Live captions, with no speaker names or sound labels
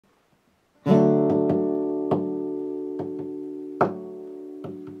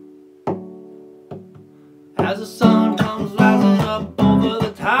the sun comes rising up over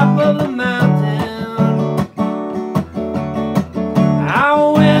the top of the mountain. I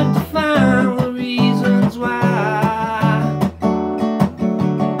went to find the reasons why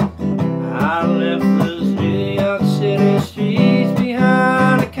I left those New York City streets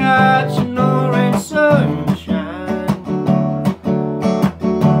behind to catch an orange sunshine.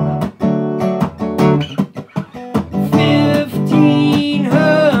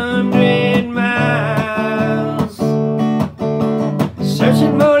 1,500 miles,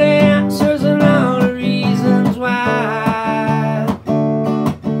 searching for the answers and all the reasons why.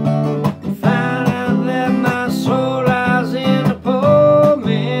 Find out that my soul lies in a poor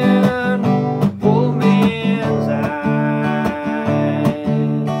man's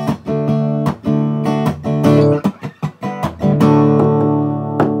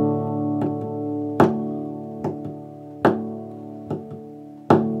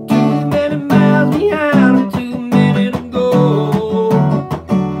behind, too many to go.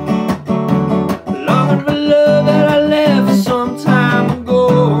 Longing for love that I left some time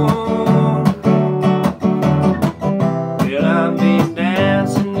ago. Well, I've been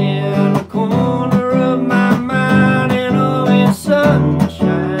dancing in the corner of my mind in orange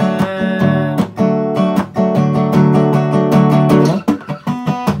sunshine.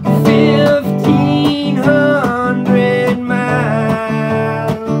 1,500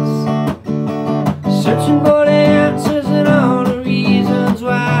 miles, searching for the answers and all the reasons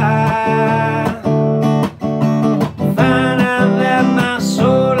why. Find out that my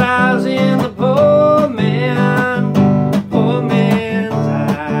soul lies in the poor man's eyes.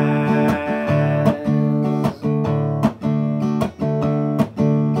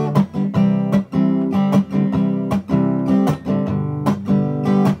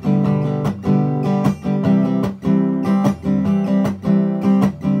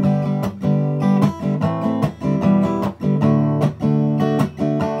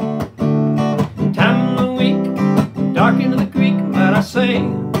 Time of the week, dark into the creek, but I say,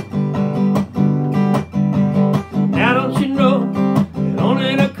 now don't you know that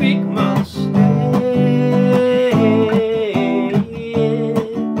only the creek must stay?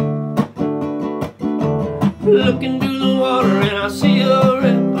 Looking through the water and I see a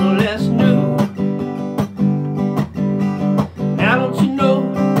ripple that's new. Now don't you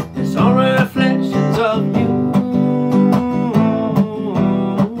know it's all reflections of you.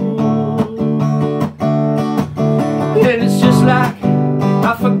 And it's just like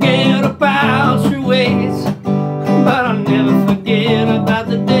I forget about your ways, but I'll never forget about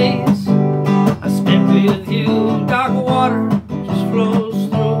the days I spent with you. Dark water just flows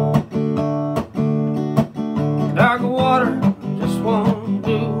through. Dark water just won't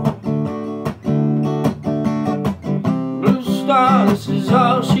do. Blue star, this is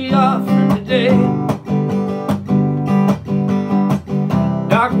all she offered today.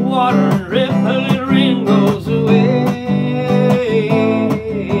 Dark water and rippling rain goes away.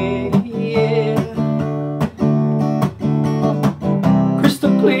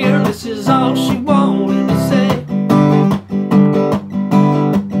 Crystal clear, this is all she wanted to say.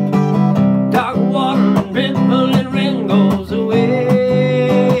 Dark water and rippling rain goes away.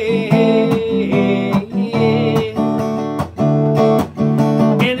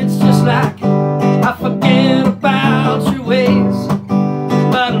 And it's just like I forget about your ways,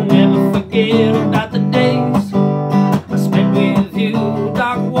 but I'll never forget about the days I spent with you.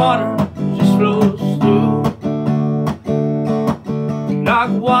 Dark water just flows through.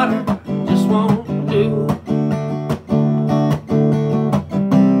 Dark water just won't do.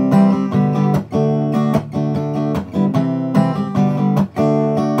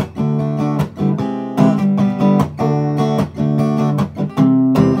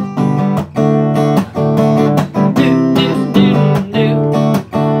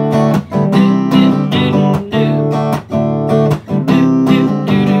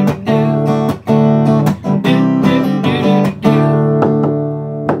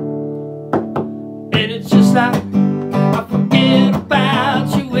 And it's just like I forget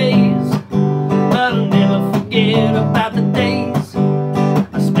about your ways, but I'll never forget about the days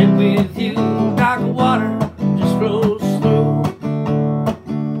I spent with you. Dark water just flows through.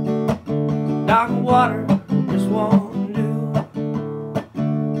 Dark water just won't do.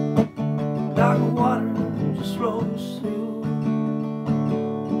 Dark water just flows through.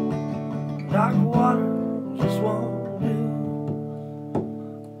 Dark water